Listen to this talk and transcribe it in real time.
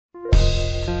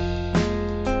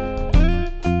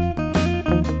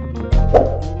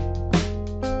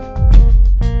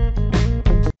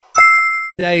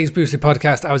today's Boostly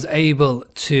podcast, I was able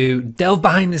to delve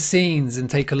behind the scenes and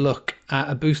take a look at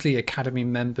a Boostly Academy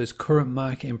member's current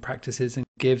marketing practices and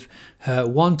give her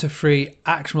 1 to 3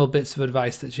 actionable bits of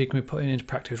advice that she can be putting into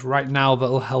practice right now that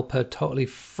will help her totally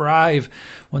thrive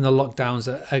when the lockdowns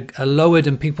are lowered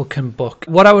and people can book.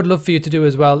 What I would love for you to do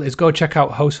as well is go check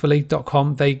out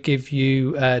hostfully.com. They give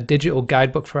you a digital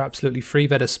guidebook for absolutely free.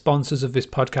 They're the sponsors of this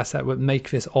podcast that would make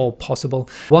this all possible.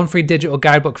 1 free digital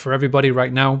guidebook for everybody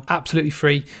right now, absolutely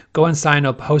free. Go and sign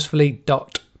up,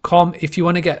 hostfully.com. If you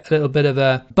want to get a little bit of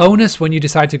a bonus when you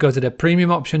decide to go to the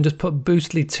premium option, just put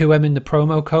Boostly2M in the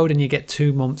promo code and you get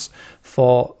 2 months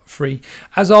for free.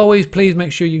 As always, please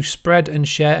make sure you spread and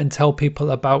share and tell people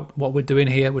about what we're doing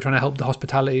here. We're trying to help the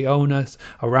hospitality owners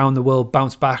around the world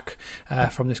bounce back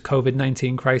from this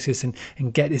COVID-19 crisis and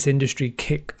get this industry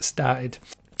kick started.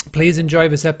 Please enjoy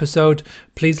this episode.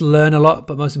 Please learn a lot,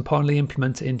 but most importantly,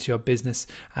 implement it into your business.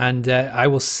 And I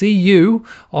will see you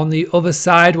on the other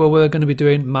side where we're going to be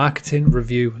doing Marketing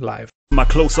Review Live. My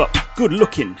close-up, good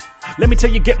looking. Let me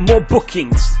tell you, get more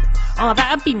bookings. Oh,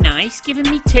 that'd be nice, giving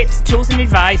me tips, tools and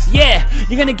advice. Yeah,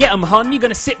 you're gonna get them, hon. You're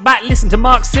gonna sit back, listen to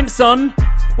Mark Simpson.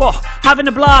 Whoa, having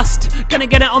a blast. Gonna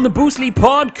get it on the Boostly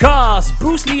podcast.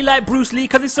 Boostly like Bruce Lee,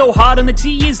 cause it's so hard and the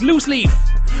T is loose leaf.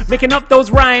 Making up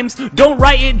those rhymes, don't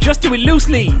write it, just do it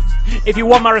loosely. If you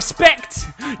want my respect,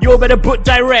 you better put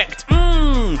direct.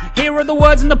 Here are the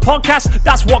words in the podcast,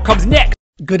 that's what comes next.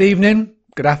 Good evening,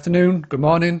 good afternoon, good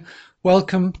morning.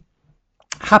 Welcome.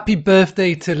 Happy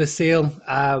birthday to Lucille.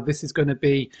 This is going to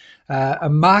be a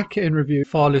marketing review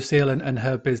for Lucille and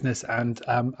her business. And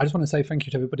I just want to say thank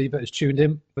you to everybody that has tuned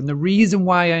in. And the reason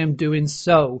why I am doing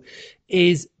so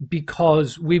is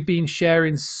because we've been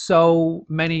sharing so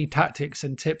many tactics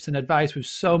and tips and advice with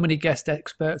so many guest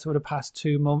experts over the past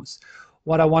 2 months.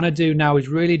 What I want to do now is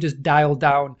really just dial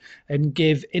down and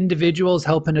give individuals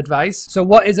help and advice. So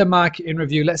what is a marketing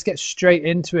review? Let's get straight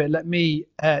into it. Let me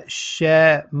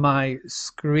share my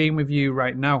screen with you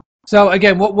right now. So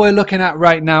again, what we're looking at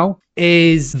right now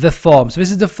is the form. So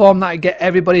this is the form that I get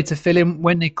everybody to fill in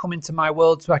when they come into my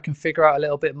world so I can figure out a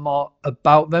little bit more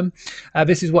about them.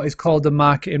 This is what is called the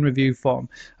marketing review form.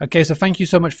 Okay, so thank you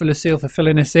so much for Lucille for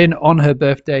filling us in on her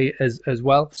birthday as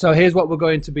well. So here's what we're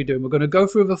going to be doing. We're going to go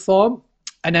through the form.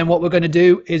 And then what we're going to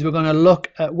do is we're going to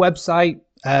look at website.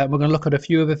 We're going to look at a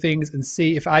few other things and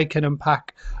see if I can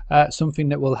unpack something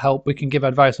that will help. We can give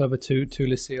advice over to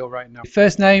Lucille right now.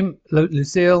 First name,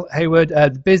 Lucille Hayward.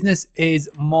 The business is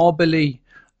Morbely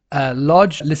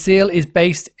Lodge. Lucille is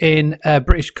based in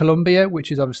British Columbia,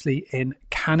 which is obviously in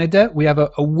Canada. We have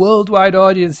a worldwide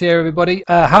audience here, everybody.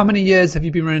 How many years have you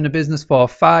been running a business for?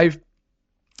 5.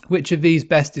 Which of these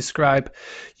best describe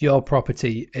your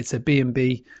property? It's a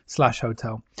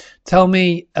B&B/hotel. Tell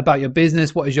me about your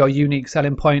business. What is your unique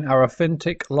selling point? Our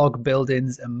authentic log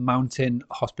buildings and mountain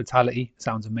hospitality.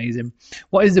 Sounds amazing.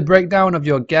 What is the breakdown of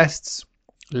your guests?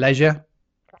 Leisure.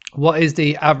 What is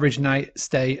the average night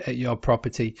stay at your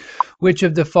property? Which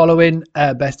of the following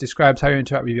best describes how you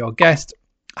interact with your guest?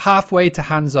 Halfway to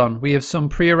hands-on. We have some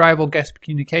pre-arrival guest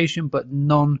communication, but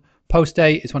none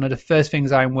post-day. Is one of the first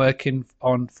things I'm working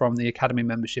on from the Academy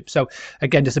membership. So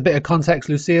again, just a bit of context.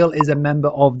 Lucille is a member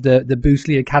of the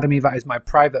Boostly Academy. That is my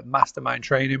private mastermind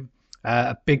training.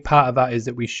 A big part of that is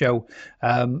that we show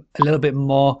a little bit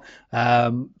more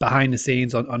behind the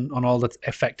scenes on all the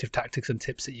effective tactics and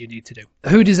tips that you need to do.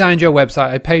 Who designed your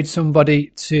website? I paid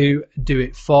somebody to do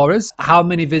it for us. How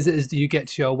many visitors do you get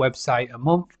to your website a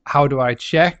month? How do I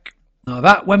check?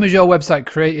 When was your website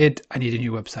created? I need a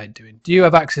new website doing. Do you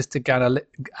have access to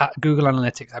Google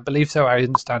Analytics? I believe so. I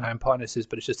understand how important this is,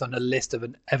 but it's just on the list of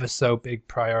an ever so big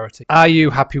priority. Are you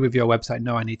happy with your website?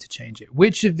 No, I need to change it.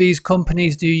 Which of these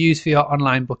companies do you use for your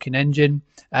online booking engine?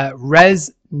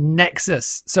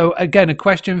 Nexus. So again, a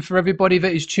question for everybody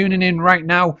that is tuning in right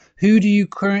now. Who do you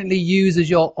currently use as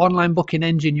your online booking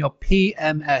engine, your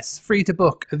PMS? Free to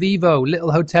Book, Avivo, Little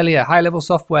Hotelier, High Level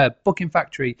Software, Booking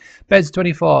Factory,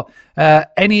 Beds24.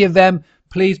 Any of them,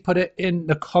 please put it in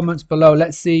the comments below.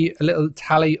 Let's see a little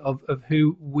tally of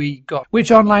who we got.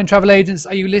 Which online travel agents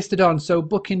are you listed on? So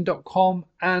Booking.com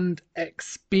and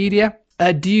Expedia.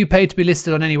 Do you pay to be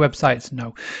listed on any websites?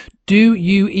 No. Do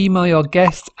you email your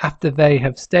guests after they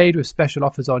have stayed with special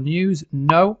offers or news?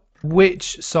 No.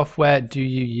 Which software do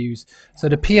you use? So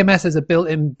the PMS is a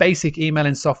built-in basic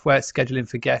emailing software scheduling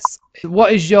for guests.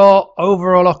 What is your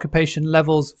overall occupation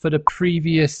levels for the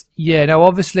previous year? Now,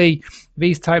 obviously,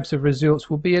 these types of results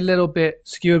will be a little bit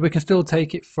skewed. We can still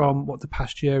take it from what the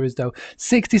past year is, though.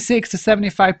 66 to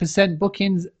 75%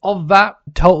 bookings of that.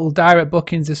 Total direct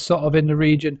bookings is sort of in the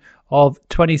region of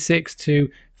 26 to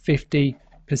 50%.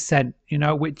 8%, you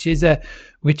know, which is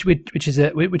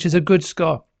a good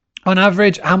score. On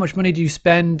average, how much money do you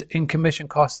spend in commission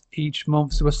costs each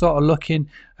month? So we're sort of looking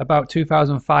about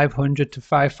 2,500 to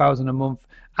 5,000 a month.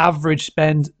 Average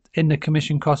spend in the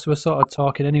commission costs, we're sort of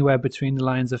talking anywhere between the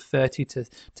lines of 30 to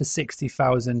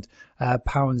 60,000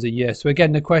 pounds a year. So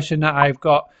again, the question that I've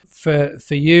got for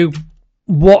you,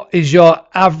 what is your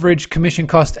average commission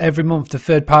cost every month to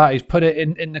third parties? Put it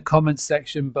in the comments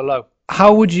section below.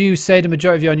 How would you say the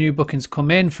majority of your new bookings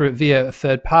come in for it via a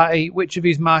third party? Which of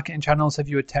these marketing channels have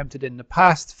you attempted in the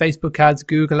past? Facebook ads,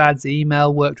 Google ads,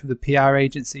 email, worked with a PR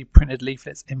agency, printed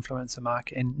leaflets, influencer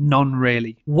marketing? None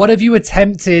really. What have you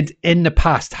attempted in the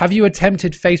past? Have you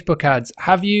attempted Facebook ads?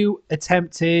 Have you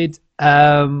attempted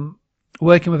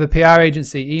working with a PR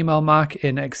agency, email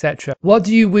marketing, etc.? What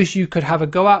do you wish you could have a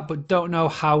go at but don't know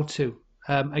how to?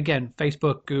 Again,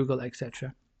 Facebook, Google,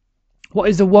 etc. What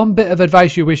is the one bit of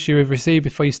advice you wish you had received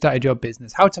before you started your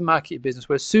business? How to market your business.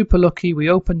 We're super lucky. We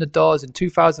opened the doors in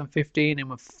 2015 and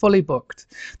we're fully booked.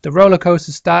 The roller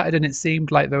coaster started and it seemed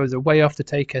like there was a way off to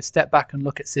take a step back and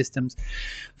look at systems.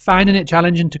 Finding it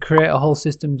challenging to create a whole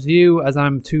systems view as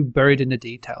I'm too buried in the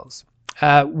details.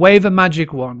 Wave a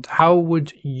magic wand. How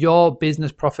would your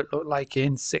business profit look like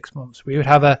in 6 months? We would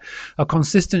have a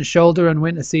consistent shoulder and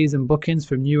winter season bookings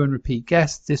from new and repeat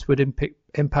guests. This would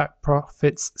impact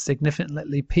profits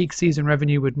significantly. Peak season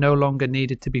revenue would no longer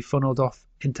needed to be funneled off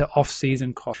into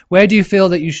off-season costs. Where do you feel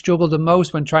that you struggle the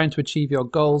most when trying to achieve your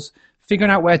goals? Figuring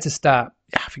out where to start.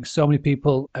 I think so many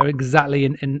people are exactly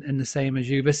in the same as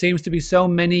you. There seems to be so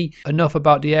many enough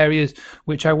about the areas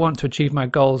which I want to achieve my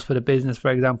goals for the business,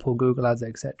 for example, Google ads,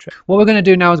 etc. What we're going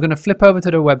to do now is going to flip over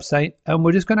to the website and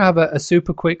we're just going to have a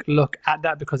super quick look at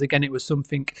that, because again, it was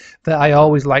something that I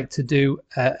always like to do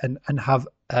and have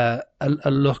a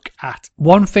look at.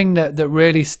 One thing that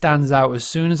really stands out as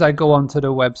soon as I go onto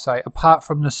the website, apart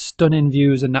from the stunning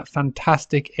views and that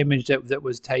fantastic image that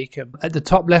was taken, at the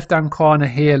top left hand corner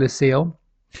here, Lucille,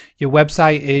 your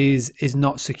website is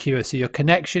not secure. So your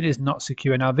connection is not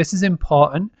secure. Now this is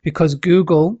important because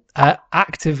Google are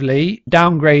actively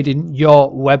downgrading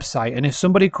your website, and if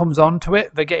somebody comes onto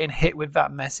it, they're getting hit with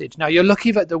that message. Now you're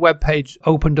lucky that the web page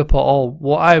opened up at all.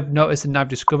 What I've noticed and I've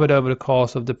discovered over the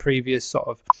course of the previous sort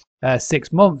of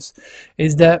 6 months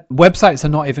is that websites are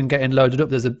not even getting loaded up.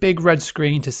 There's a big red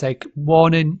screen to say,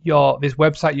 warning, this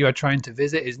website you are trying to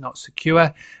visit is not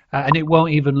secure, and it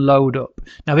won't even load up.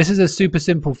 Now this is a super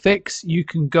simple fix. You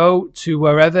can go to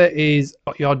wherever is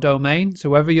your domain, so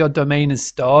wherever your domain is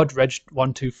stored,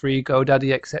 Reg123,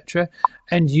 GoDaddy, etc.,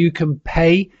 and you can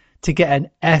pay to get an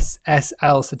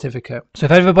SSL certificate. So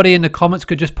if everybody in the comments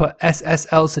could just put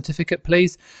SSL certificate,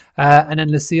 please, and then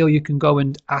Lucille, you can go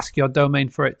and ask your domain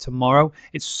for it tomorrow.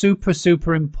 It's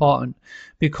super important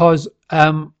because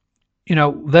you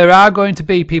know, there are going to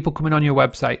be people coming on your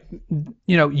website.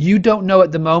 You know, you don't know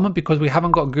at the moment because we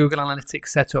haven't got Google Analytics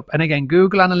set up. And again,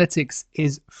 Google Analytics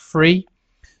is free,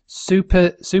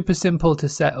 super simple to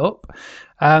set up.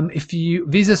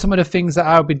 These are some of the things that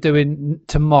I'll be doing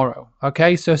tomorrow.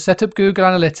 Okay, so set up Google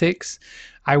Analytics.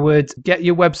 I would get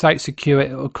your website secure.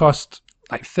 It will cost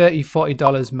like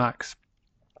 $30-40 max.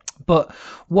 But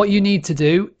what you need to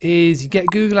do is you get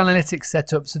Google Analytics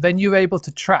set up, so then you're able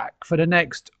to track for the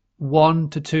next 1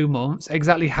 to 2 months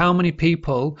exactly how many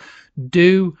people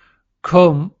do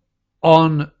come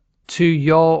on to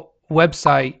your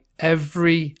website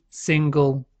every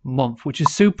single month, which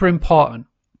is super important.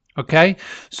 Okay,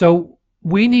 so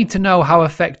we need to know how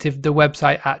effective the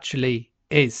website actually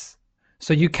is.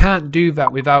 So you can't do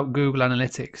that without Google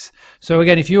Analytics. So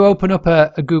again, if you open up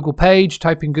a Google page,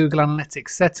 type in Google Analytics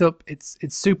setup, it's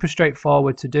super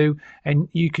straightforward to do, and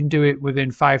you can do it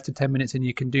within 5 to 10 minutes, and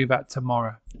you can do that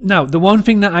tomorrow. Now, the one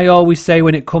thing that I always say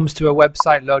when it comes to a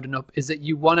website loading up is that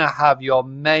you want to have your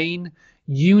main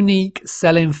unique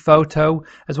selling photo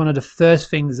as one of the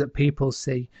first things that people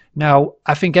see. Now,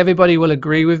 I think everybody will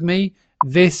agree with me.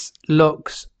 This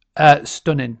looks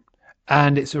stunning.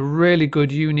 And it's a really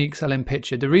good, unique selling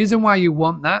picture. The reason why you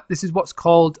want that, this is what's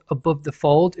called above the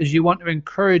fold, is you want to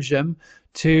encourage them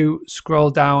to scroll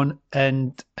down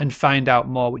and find out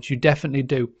more, which you definitely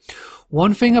do.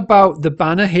 One thing about the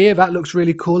banner here, that looks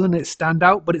really cool and it's stand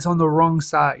out, but it's on the wrong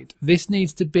side. This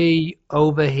needs to be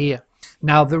over here.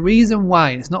 Now, the reason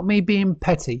why, it's not me being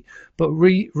petty, but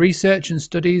research and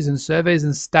studies and surveys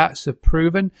and stats have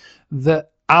proven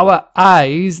that our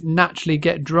eyes naturally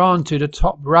get drawn to the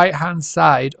top right hand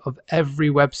side of every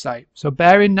website. So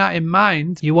bearing that in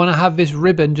mind, you want to have this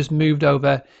ribbon just moved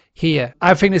over here.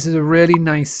 I think this is a really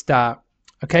nice start.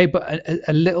 Okay, but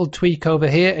a little tweak over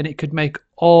here and it could make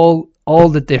all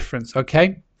the difference.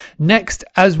 Okay, Next,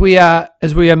 as we are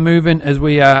scrolling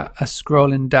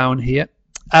down here,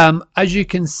 as you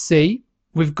can see,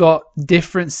 we've got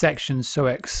different sections. So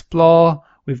explore,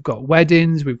 we've got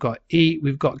weddings, we've got eat,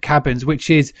 we've got cabins, which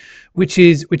is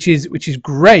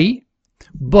great.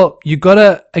 But you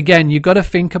gotta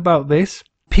think about this.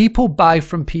 People buy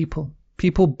from people.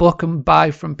 People book and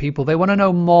buy from people. They want to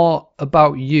know more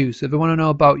about you. So they want to know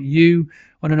about you,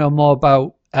 want to know more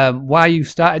about why you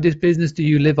started this business. Do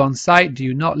you live on site? Do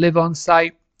you not live on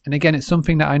site? And again, it's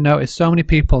something that I notice so many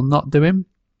people not doing.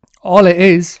 All it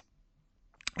is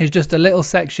just a little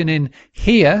section in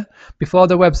here before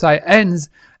the website ends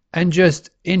and just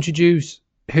introduce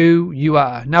who you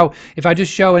are. Now, if I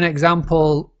just show an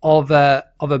example of a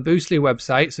Boostly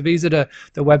website, so these are the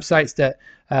websites that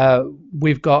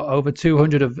we've got over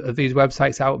 200 of these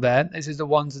websites out there. This is the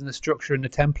ones in the structure and the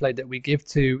template that we give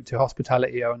to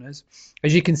hospitality owners.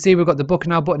 As you can see, we've got the book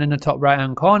now button in the top right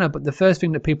hand corner, but the first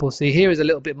thing that people see here is a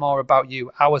little bit more about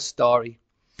you, our story.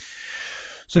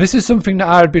 So this is something that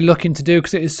I would be looking to do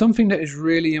because it is something that is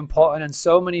really important, and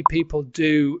so many people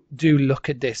do look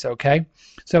at this. Okay,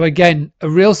 so again, a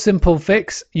real simple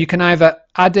fix. You can either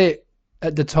add it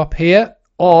at the top here,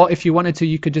 or if you wanted to,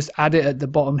 you could just add it at the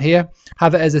bottom here,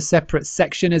 have it as a separate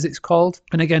section as it's called.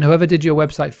 And again, whoever did your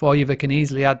website for you, they can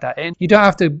easily add that in. You don't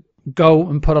have to go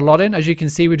and put a lot in. As you can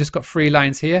see, we've just got 3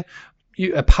 lines here.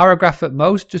 A paragraph at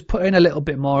most. Just put in a little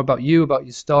bit more about you, about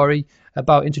your story,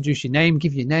 about introduce your name,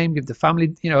 give the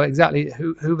family, exactly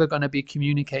who they're going to be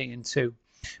communicating to.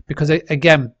 Because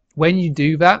again, when you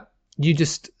do that, you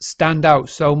just stand out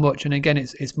so much. And again,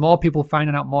 it's more people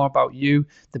finding out more about you,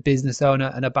 the business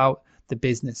owner, and about the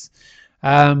business.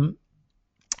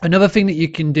 Another thing that you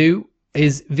can do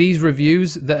is these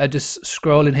reviews that are just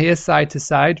scrolling here side to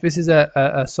side. This is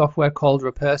a software called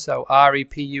Repuso,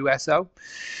 R-E-P-U-S-O.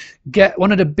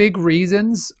 One of the big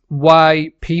reasons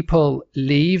why people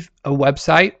leave a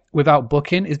website without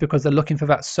booking is because they're looking for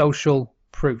that social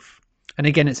proof. And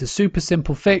again, it's a super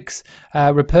simple fix.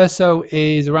 Repuso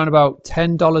is around about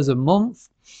 $10 a month.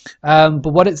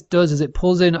 But what it does is it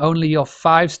pulls in only your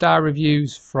 5-star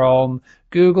reviews from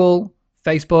Google,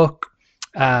 Facebook,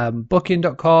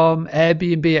 booking.com,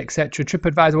 Airbnb, etc.,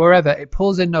 TripAdvisor, wherever. It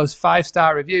pulls in those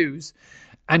 5-star reviews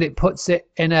and it puts it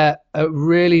in a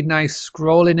really nice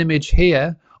scrolling image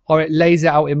here, or it lays it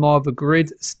out in more of a grid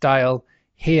style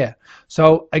here.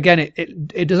 So again,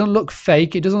 it doesn't look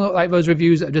fake. It doesn't look like those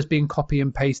reviews that are just being copy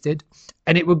and pasted,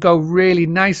 and it would go really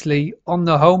nicely on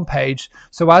the home page.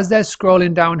 So as they're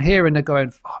scrolling down here and they're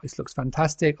going, oh, this looks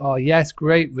fantastic. Oh yes,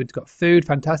 great. We've got food,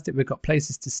 fantastic. We've got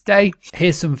places to stay.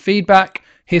 Here's some feedback.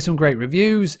 Here's some great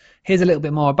reviews. Here's a little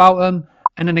bit more about them.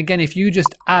 And then again, if you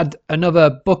just add another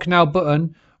book now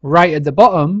button right at the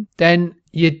bottom, then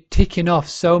you're ticking off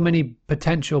so many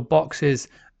potential boxes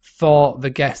for the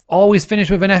guest. Always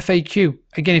finish with an FAQ.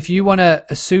 Again, if you want a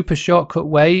super shortcut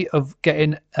way of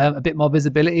getting a bit more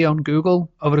visibility on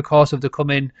Google over the course of the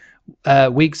coming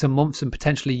weeks and months and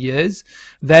potentially years,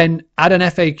 then add an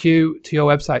FAQ to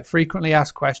your website. Frequently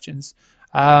asked questions.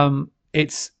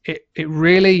 It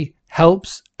really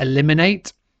helps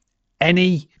eliminate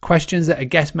any questions that a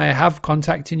guest may have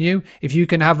contacting you if you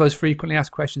can have those frequently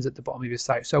asked questions at the bottom of your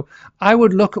site. So I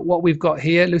would look at what we've got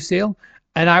here, Lucille,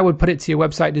 and I would put it to your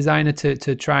website designer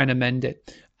to try and amend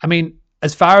it. I mean,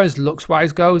 as far as looks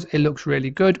wise goes, it looks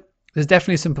really good. There's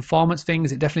definitely some performance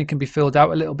things. It definitely can be filled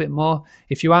out a little bit more.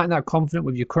 If you aren't that confident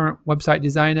with your current website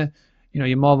designer,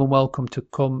 you're more than welcome to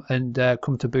come to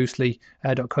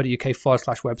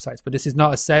boostly.co.uk/websites. But this is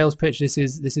not a sales pitch. This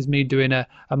is me doing a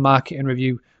marketing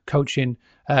review coaching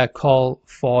call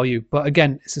for you. But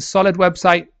again, it's a solid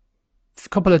website. A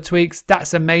couple of tweaks.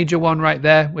 That's a major one right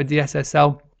there with the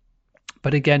SSL.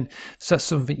 But again, so that's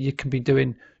something you can be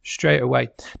doing straight away.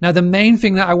 Now, the main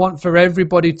thing that I want for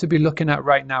everybody to be looking at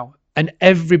right now, and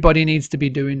everybody needs to be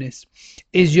doing this,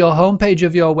 is your homepage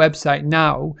of your website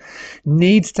now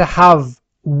needs to have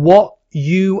what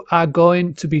you are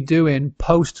going to be doing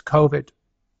post-COVID.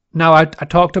 Now, I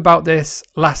talked about this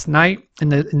last night in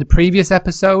the previous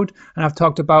episode, and I've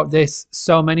talked about this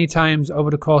so many times over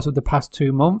the course of the past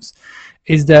 2 months,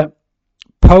 is that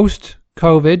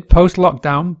post-COVID,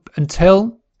 post-lockdown,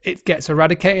 until it gets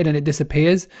eradicated and it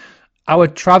disappears, our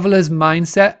travelers'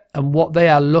 mindset and what they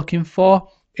are looking for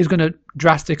is going to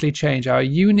drastically change. Our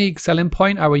unique selling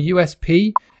point, our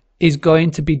USP, is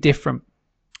going to be different.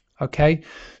 Okay,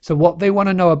 so what they want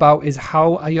to know about is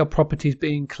how are your properties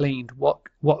being cleaned? What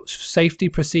safety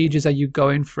procedures are you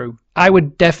going through? I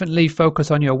would definitely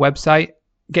focus on your website,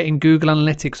 getting Google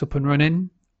Analytics up and running,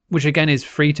 which again is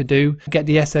free to do. Get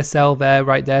the SSL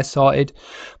right there sorted.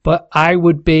 But I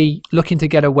would be looking to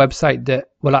get a website that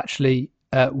will actually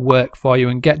work for you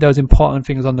and get those important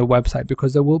things on the website,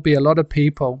 because there will be a lot of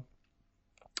people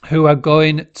who are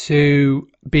going to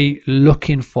be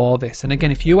looking for this. And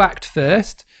again, if you act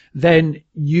first, then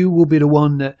you will be the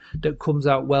one that comes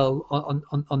out well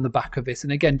on the back of this.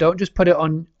 And again, don't just put it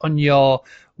on your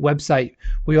website.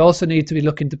 We also need to be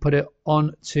looking to put it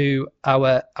onto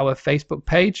our Facebook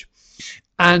page,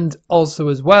 and also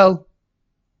as well,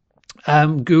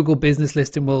 Google Business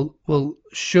Listing will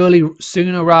surely,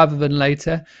 sooner rather than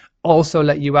later, also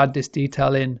let you add this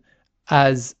detail in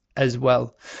as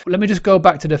well. Let me just go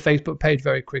back to the Facebook page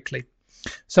very quickly.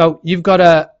 So you've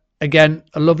got again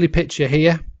a lovely picture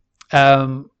here.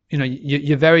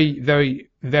 You're very, very,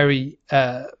 very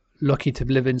lucky to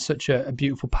live in such a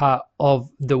beautiful part of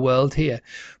the world here.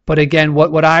 But again,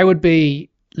 what I would be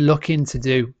looking to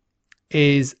do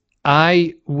is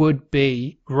I would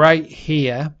be right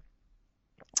here.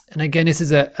 And again, this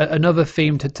is another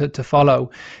theme to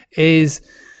follow, is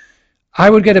I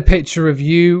would get a picture of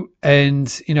you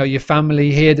and your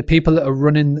family here, the people that are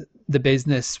running the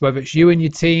business, whether it's you and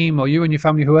your team or you and your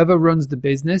family, whoever runs the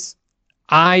business.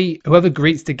 Whoever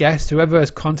greets the guest, whoever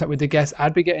has contact with the guest,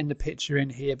 I'd be getting the picture in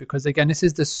here, because again, this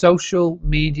is the social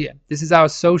media. This is our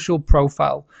social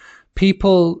profile.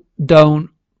 People don't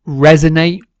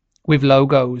resonate with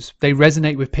logos. They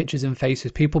resonate with pictures and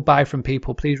faces. People buy from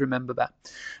people. Please remember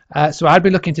that. So I'd be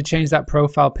looking to change that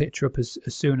profile picture up as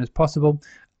soon as possible.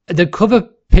 The cover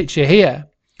picture here,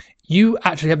 you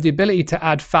actually have the ability to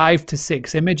add 5 to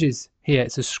 6 images here.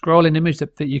 It's a scrolling image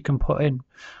that you can put in.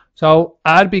 So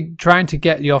I'd be trying to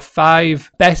get your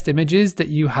 5 best images that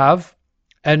you have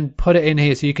and put it in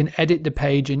here, so you can edit the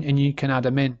page and you can add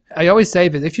them in. I always say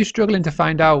that if you're struggling to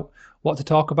find out what to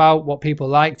talk about, what people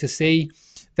like to see,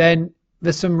 then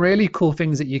there's some really cool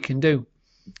things that you can do.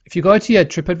 If you go to your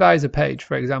TripAdvisor page,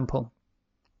 for example,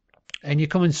 and you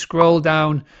come and scroll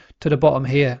down to the bottom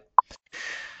here,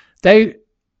 they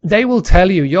will tell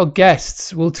you, your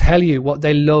guests will tell you what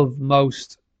they love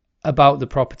most about the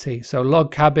property. So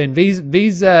log cabin, these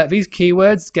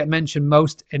keywords get mentioned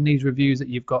most in these reviews that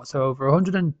you've got. So over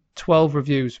 112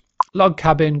 reviews. Log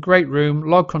cabin, great room,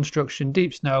 log construction,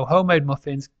 deep snow, homemade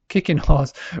muffins, kicking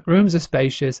horse, rooms are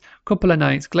spacious, couple of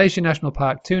nights, Glacier National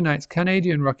Park, 2 nights,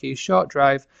 Canadian Rockies, short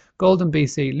drive, Golden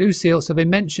BC, Lucille. So they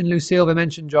mentioned Lucille, they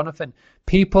mentioned Jonathan.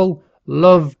 People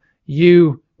love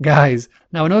you guys.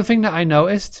 Now, another thing that I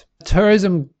noticed,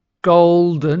 Tourism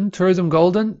Golden,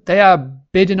 they are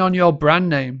bidding on your brand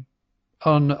name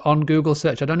on Google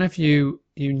search. I don't know if you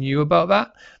knew about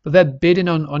that, but they're bidding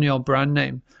on your brand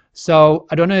name. So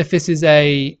I don't know if this is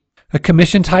a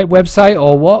commission type website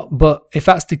or what, but if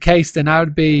that's the case, then I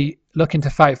would be looking to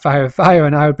fight fire with fire,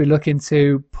 and I would be looking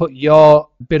to put your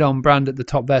bid on brand at the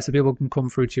top there so people can come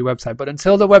through to your website. But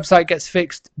until the website gets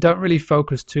fixed, don't really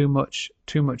focus too much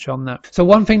on that. So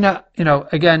one thing that,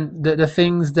 again, the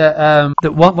things that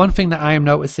one thing that I am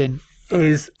noticing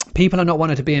is people are not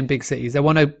wanting to be in big cities. They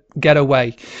want to get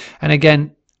away. And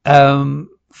again,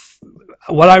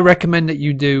 what I recommend that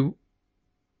you do,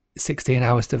 16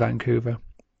 hours to Vancouver.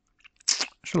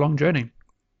 It's a long journey.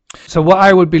 So what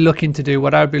I would be looking to do,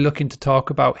 what I would be looking to talk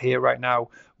about here right now,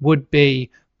 would be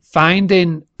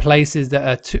finding places that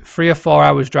are 3 or 4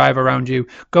 hours drive around you.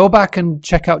 Go back and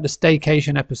check out the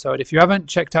staycation episode. If you haven't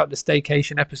checked out the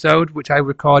staycation episode, which I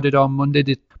recorded on Monday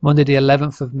the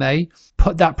 11th of May,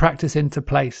 put that practice into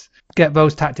place. Get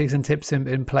those tactics and tips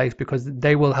in place, because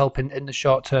they will help in the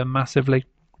short term massively.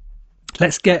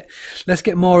 Let's get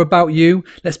more about you.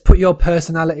 Let's put your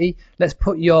personality. Let's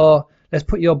put your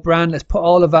brand. Let's put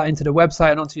all of that into the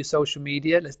website and onto your social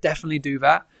media. Let's definitely do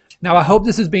that. Now, I hope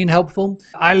this has been helpful.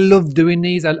 I love doing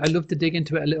these. I love to dig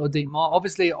into it a little bit more.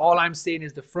 Obviously, all I'm seeing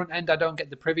is the front end. I don't get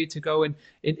the privy to go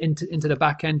into the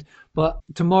back end. But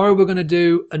tomorrow we're going to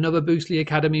do another Boostly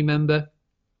Academy member.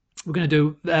 We're going to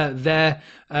do their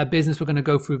business. We're going to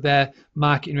go through their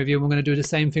marketing review. And we're going to do the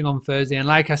same thing on Thursday. And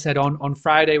like I said, on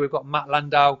Friday, we've got Matt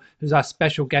Landau, who's our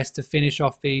special guest, to finish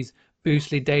off these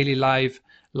Boostly daily live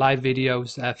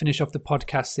videos, finish off the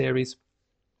podcast series.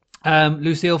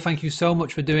 Lucille, thank you so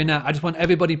much for doing that. I just want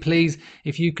everybody, please,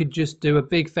 if you could just do a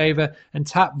big favor and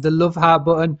tap the love heart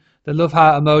button, the love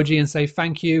heart emoji, and say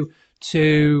thank you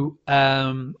to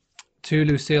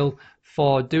Lucille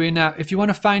for doing that. If you want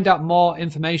to find out more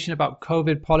information about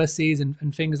COVID policies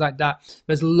and things like that,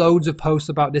 there's loads of posts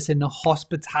about this in the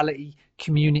hospitality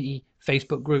community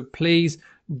Facebook group. Please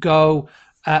go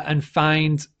and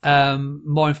find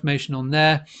more information on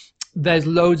there. There's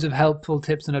loads of helpful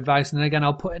tips and advice. And again,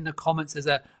 I'll put in the comments, there's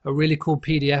a really cool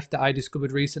PDF that I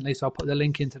discovered recently. So I'll put the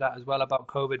link into that as well about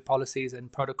COVID policies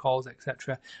and protocols,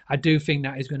 etc. I do think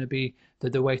that is going to be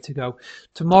the way to go.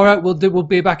 Tomorrow we'll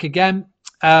be back again.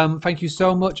 Thank you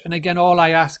so much. And again, all I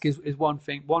ask is one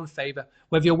thing, one favor.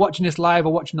 Whether you're watching this live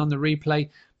or watching on the replay,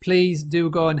 please do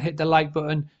go and hit the like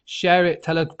button, share it,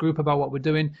 tell a group about what we're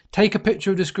doing. Take a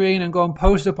picture of the screen and go and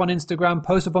post it up on Instagram,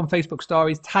 post it up on Facebook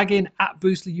stories, tag in at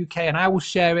Boostly UK, and I will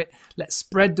share it. Let's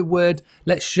spread the word.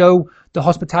 Let's show the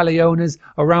hospitality owners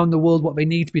around the world what they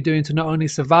need to be doing to not only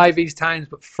survive these times,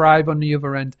 but thrive on the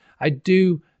other end. I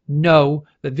do know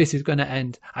that this is going to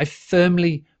end. I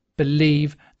firmly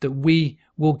believe that we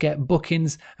will get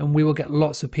bookings and we will get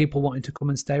lots of people wanting to come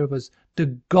and stay with us. The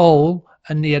goal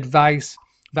and the advice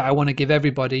that I want to give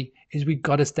everybody is we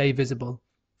got to stay visible.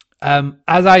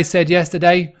 As I said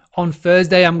yesterday, on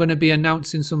Thursday, I'm going to be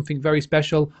announcing something very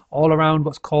special all around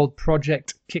what's called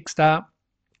Project Kickstart.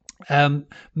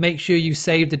 Make sure you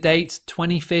save the dates,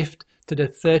 25th to the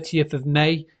 30th of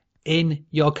May in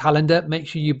your calendar. Make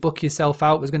sure you book yourself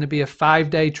out. There's going to be a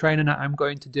 5-day training that I'm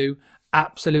going to do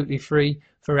absolutely free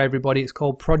for everybody. It's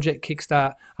called Project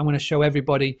Kickstart. I'm going to show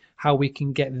everybody how we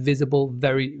can get visible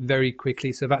very, very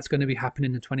quickly. So that's going to be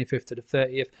happening the 25th to the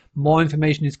 30th. More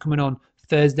information is coming on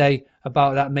Thursday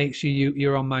about that. Make sure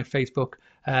you're on my Facebook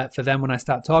for them when I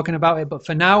start talking about it. But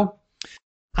for now,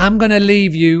 I'm going to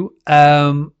leave you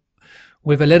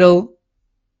with a little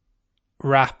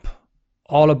wrap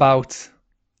all about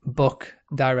Book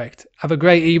Direct. Have a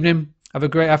great evening. Have a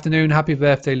great afternoon. Happy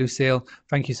birthday, Lucille.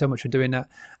 Thank you so much for doing that.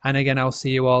 And again, I'll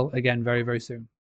see you all again very, very soon.